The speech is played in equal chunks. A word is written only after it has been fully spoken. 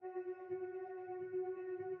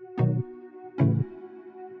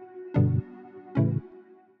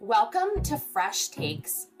Welcome to Fresh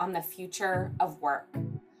Takes on the Future of Work.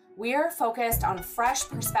 We're focused on fresh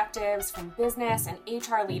perspectives from business and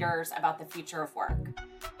HR leaders about the future of work.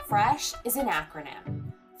 FRESH is an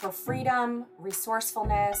acronym for freedom,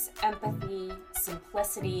 resourcefulness, empathy,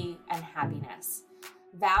 simplicity, and happiness.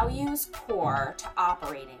 Values core to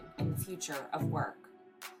operating in the future of work.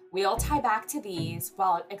 We'll tie back to these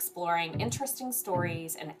while exploring interesting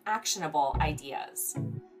stories and actionable ideas.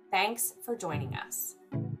 Thanks for joining us.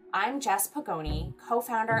 I'm Jess Pagoni,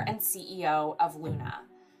 co-founder and CEO of Luna,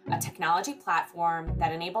 a technology platform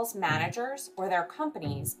that enables managers or their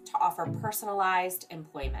companies to offer personalized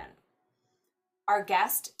employment. Our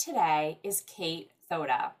guest today is Kate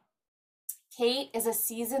Thoda. Kate is a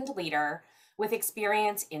seasoned leader with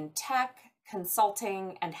experience in tech,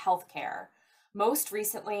 consulting, and healthcare, most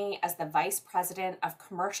recently as the Vice President of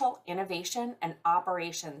Commercial Innovation and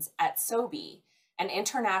Operations at Sobi, an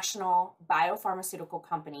international biopharmaceutical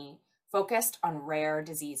company focused on rare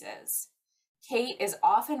diseases. Kate is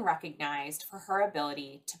often recognized for her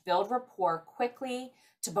ability to build rapport quickly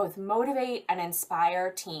to both motivate and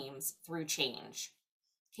inspire teams through change.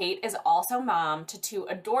 Kate is also mom to two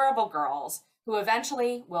adorable girls who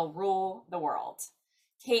eventually will rule the world.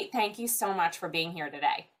 Kate, thank you so much for being here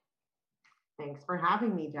today. Thanks for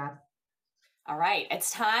having me, Jess. All right,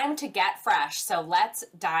 it's time to get fresh, so let's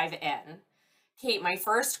dive in. Kate, my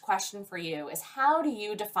first question for you is, how do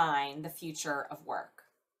you define the future of work?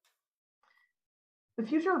 The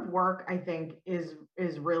future of work, I think, is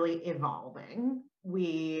really evolving.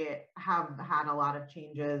 We have had a lot of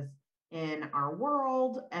changes in our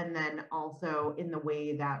world, and then also in the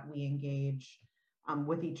way that we engage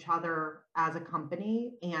with each other as a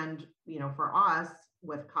company, and for us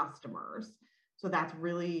with customers. So that's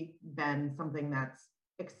really been something that's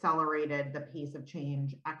accelerated the pace of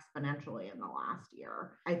change exponentially in the last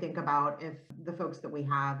year. I think about if the folks that we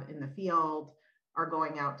have in the field are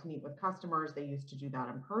going out to meet with customers, they used to do that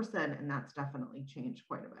in person, and that's definitely changed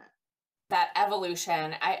quite a bit. That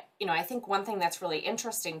evolution, I think one thing that's really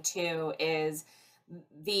interesting too is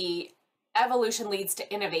the evolution leads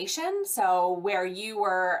to innovation. So where you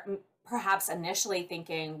were perhaps initially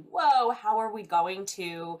thinking, whoa, how are we going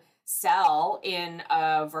to sell in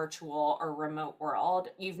a virtual or remote world,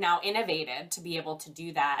 you've now innovated to be able to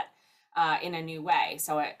do that in a new way.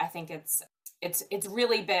 So I think it's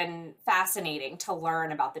really been fascinating to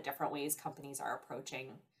learn about the different ways companies are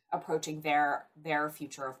approaching their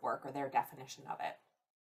future of work or their definition of it.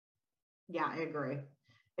 Yeah, I agree.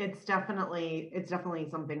 It's definitely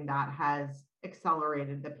something that has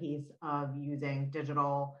accelerated the pace of using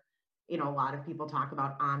digital. A lot of people talk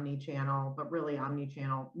about omni-channel, but really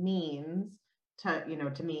omni-channel means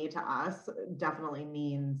to us, definitely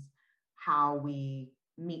means how we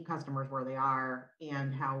meet customers where they are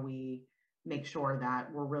and how we make sure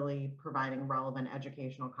that we're really providing relevant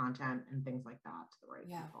educational content and things like that to the right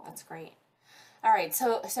people. Yeah, that's great. All right,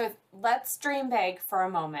 so let's dream big for a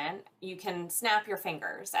moment. You can snap your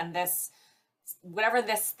fingers and whatever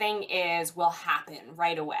this thing is will happen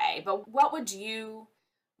right away. But what would you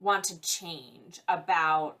want to change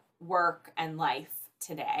about work and life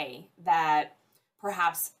today that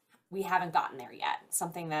perhaps we haven't gotten there yet,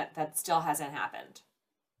 something that still hasn't happened?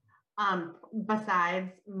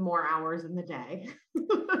 Besides more hours in the day.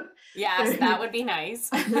 Yes, that would be nice.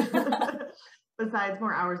 Besides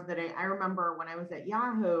more hours in the day, I remember when I was at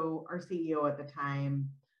Yahoo, our CEO at the time,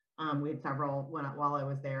 we had several while I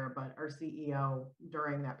was there, but our CEO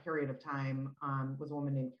during that period of time was a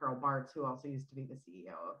woman named Carol Bartz, who also used to be the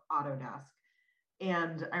CEO of Autodesk.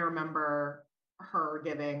 And I remember her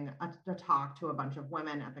giving a talk to a bunch of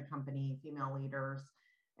women at the company, female leaders,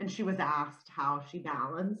 and she was asked how she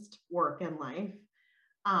balanced work and life.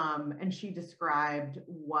 And she described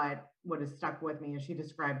what has stuck with me, and she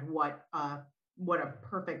described what a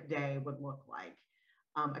perfect day would look like.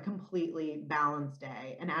 A completely balanced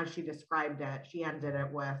day. And as she described it, she ended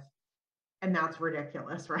it with, and that's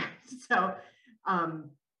ridiculous, right? So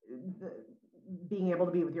being able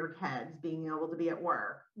to be with your kids, being able to be at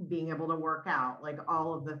work, being able to work out, like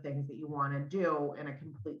all of the things that you want to do in a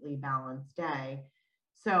completely balanced day.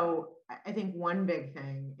 So I think one big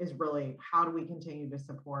thing is really, how do we continue to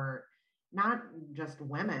support not just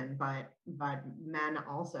women, but men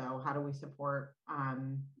also? How do we support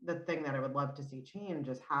the thing that I would love to see change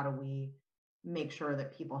is, how do we make sure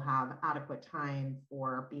that people have adequate time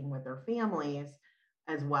for being with their families,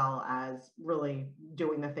 as well as really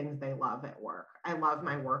doing the things they love at work. I love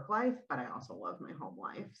my work life, but I also love my home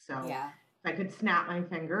life. So yeah, if I could snap my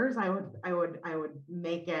fingers, I would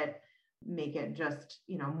make it just,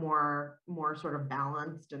 more sort of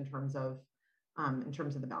balanced in terms of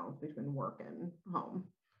the balance between work and home.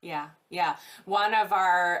 Yeah, yeah. One of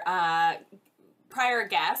our prior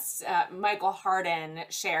guests, Michael Harden,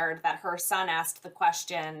 shared that her son asked the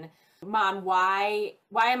question, "Mom, why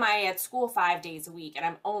am I at school 5 days a week and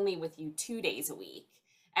I'm only with you 2 days a week?"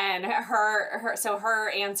 And her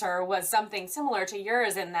answer was something similar to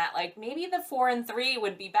yours in that like maybe the 4 and 3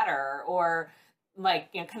 would be better, or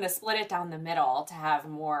like kind of split it down the middle to have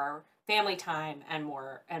more family time and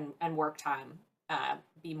more and work time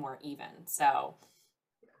be more even. So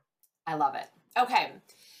I love it. Okay.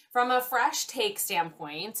 From a fresh take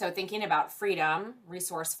standpoint, so thinking about freedom,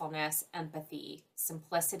 resourcefulness, empathy,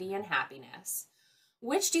 simplicity, and happiness,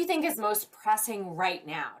 which do you think is most pressing right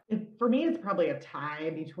now? For me, it's probably a tie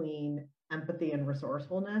between empathy and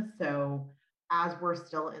resourcefulness. So as we're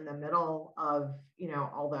still in the middle of,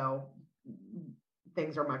 although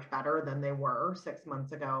things are much better than they were 6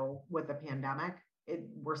 months ago with the pandemic,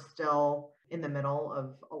 we're still in the middle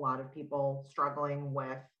of a lot of people struggling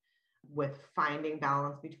with finding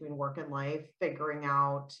balance between work and life, figuring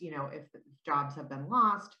out, if jobs have been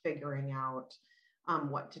lost, figuring out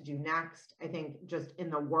what to do next. I think just in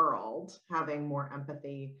the world, having more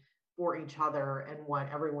empathy for each other and what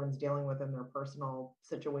everyone's dealing with in their personal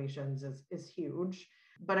situations is huge.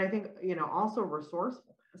 But I think, also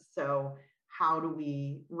resourcefulness. So how do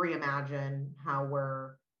we reimagine how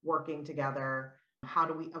we're working together? How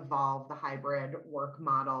do we evolve the hybrid work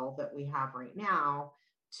model that we have right now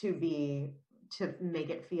to make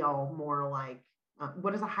it feel more like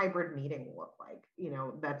what does a hybrid meeting look like,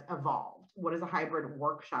 that's evolved? What does a hybrid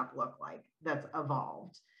workshop look like that's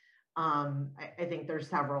evolved? I think there's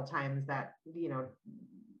several times that,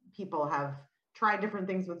 people have tried different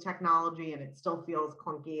things with technology and it still feels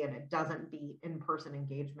clunky and it doesn't beat in-person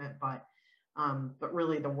engagement, but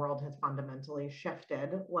really the world has fundamentally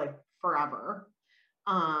shifted like forever,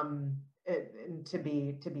 to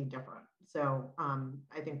be different. So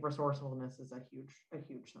I think resourcefulness is a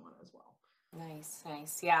huge one as well. Nice,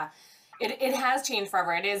 nice. Yeah. It has changed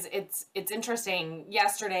forever. It's interesting.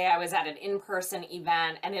 Yesterday I was at an in-person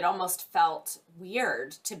event and it almost felt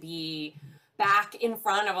weird to be back in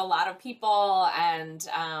front of a lot of people, and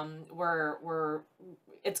we're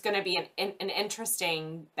it's going to be an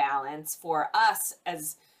interesting balance for us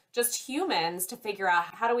as just humans to figure out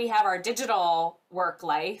how do we have our digital work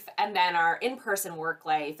life and then our in-person work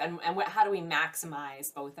life, and how do we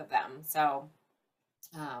maximize both of them. So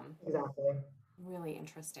Exactly. really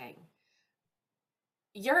interesting.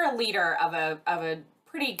 You're a leader of a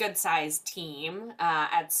pretty good sized team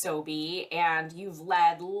at Sobi, and you've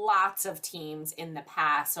led lots of teams in the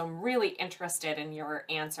past. So I'm really interested in your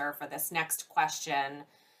answer for this next question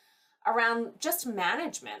around just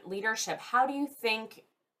management, leadership. How do you think?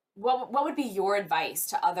 What would be your advice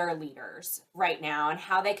to other leaders right now, and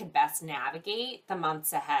how they could best navigate the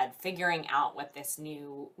months ahead, figuring out what this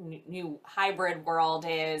new hybrid world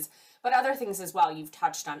is, but other things as well? You've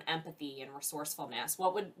touched on empathy and resourcefulness.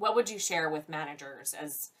 What would you share with managers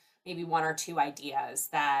as maybe one or two ideas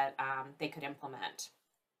that they could implement?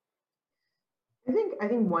 I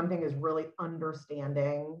think one thing is really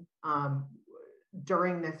understanding,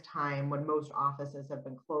 during this time when most offices have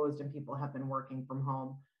been closed and people have been working from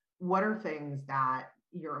home, what are things that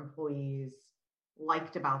your employees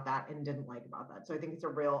liked about that and didn't like about that? So I think it's a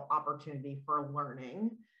real opportunity for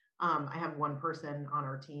learning. I have one person on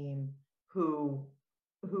our team who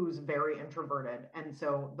who's very introverted, and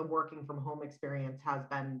so the working from home experience has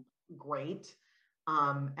been great,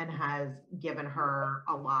 and has given her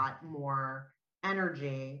a lot more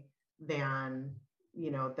energy than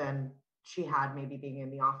than she had maybe being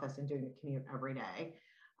in the office and doing the commute every day.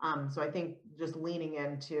 So I think just leaning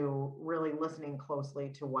into really listening closely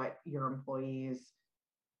to what your employees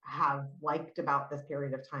have liked about this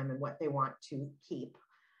period of time and what they want to keep,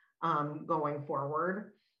 going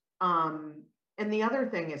forward. Um, and the other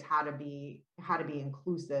thing is how to be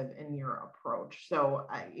inclusive in your approach. So,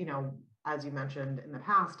 as you mentioned in the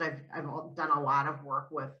past, I've done a lot of work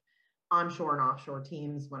with onshore and offshore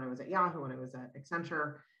teams when I was at Yahoo, when I was at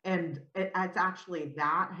Accenture. And it's actually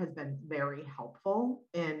that has been very helpful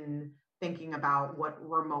in thinking about what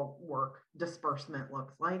remote work disbursement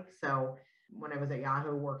looks like. So when I was at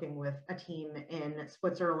Yahoo working with a team in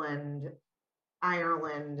Switzerland,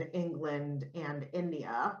 Ireland, England, and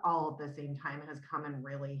India all at the same time has come in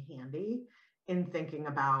really handy in thinking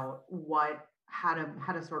about how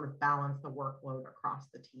to sort of balance the workload across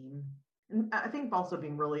the team. And I think also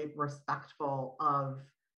being really respectful of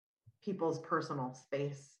people's personal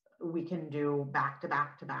space. We can do back to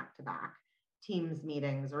back to back to back Teams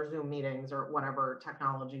meetings or Zoom meetings or whatever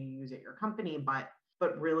technology you use at your company, but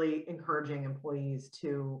really encouraging employees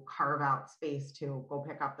to carve out space to go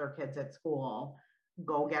pick up their kids at school,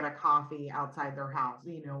 go get a coffee outside their house,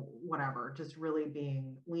 whatever, just really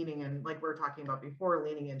leaning in, like we were talking about before,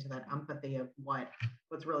 leaning into that empathy of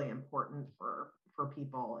what's really important for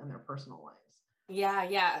people in their personal lives.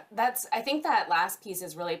 Yeah. I think that last piece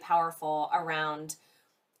is really powerful around,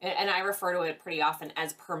 and I refer to it pretty often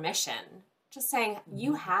as permission. Just saying,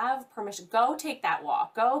 you have permission. Go take that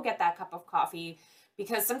walk. Go get that cup of coffee,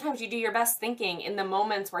 because sometimes you do your best thinking in the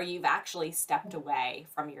moments where you've actually stepped away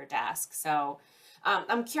from your desk. So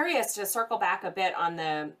I'm curious to circle back a bit on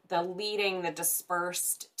the leading the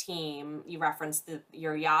dispersed team. You referenced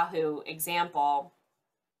your Yahoo example.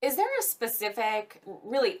 Is there a specific,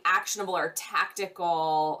 really actionable or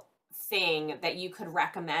tactical thing that you could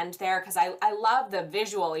recommend there? Because I love the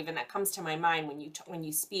visual even that comes to my mind when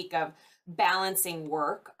you speak of balancing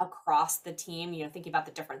work across the team, thinking about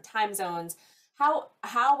the different time zones.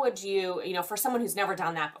 How would you, for someone who's never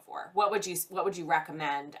done that before, what would you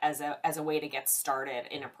recommend as a way to get started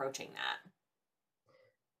in approaching that?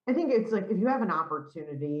 I think it's like, if you have an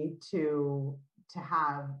opportunity to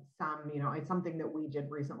have some, it's something that we did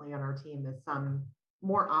recently on our team, is some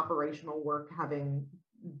more operational work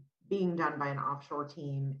being done by an offshore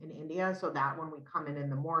team in India, so that when we come in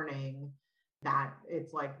the morning, that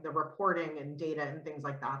it's like the reporting and data and things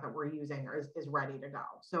like that we're using is ready to go.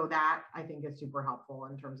 So that I think is super helpful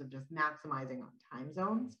in terms of just maximizing on time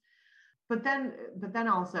zones. But then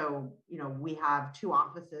also, we have 2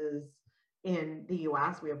 offices in the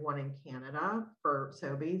US, we have 1 in Canada for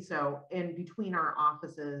Sobi. So in between our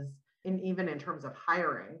offices, and even in terms of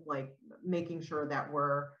hiring, like making sure that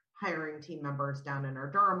we're hiring team members down in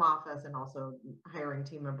our Durham office and also hiring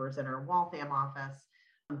team members in our Waltham office,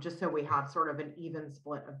 just so we have sort of an even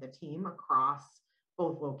split of the team across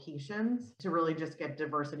both locations to really just get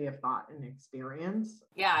diversity of thought and experience.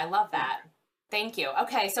 Yeah, I love that. Thank you.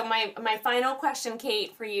 Okay, so my final question,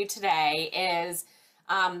 Kate, for you today is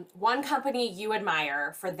one company you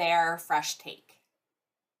admire for their fresh take.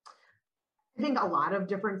 I think a lot of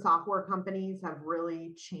different software companies have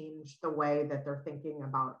really changed the way that they're thinking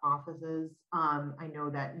about offices. I know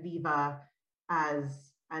that Viva,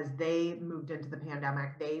 as they moved into the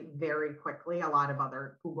pandemic, they very quickly,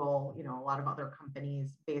 Google, a lot of other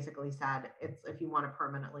companies basically said, if you want to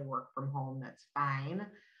permanently work from home, that's fine.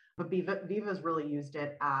 But Viva's really used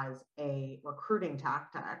it as a recruiting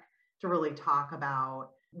tactic to really talk about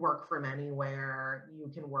work from anywhere. You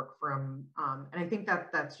can work from, and I think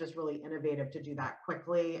that's just really innovative to do that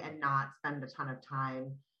quickly and not spend a ton of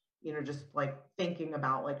time, just like thinking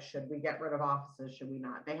about like, should we get rid of offices? Should we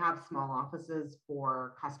not? They have small offices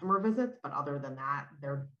for customer visits, but other than that,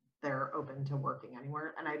 they're open to working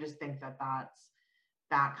anywhere. And I just think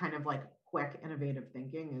that kind of like quick, innovative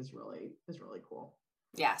thinking is really cool.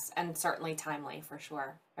 Yes, and certainly timely for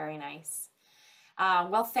sure. Very nice.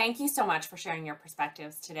 Well, thank you so much for sharing your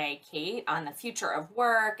perspectives today, Kate, on the future of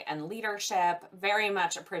work and leadership. Very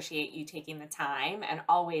much appreciate you taking the time, and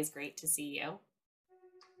always great to see you.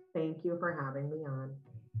 Thank you for having me on.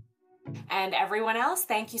 And everyone else,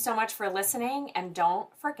 thank you so much for listening, and don't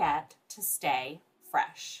forget to stay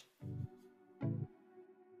fresh.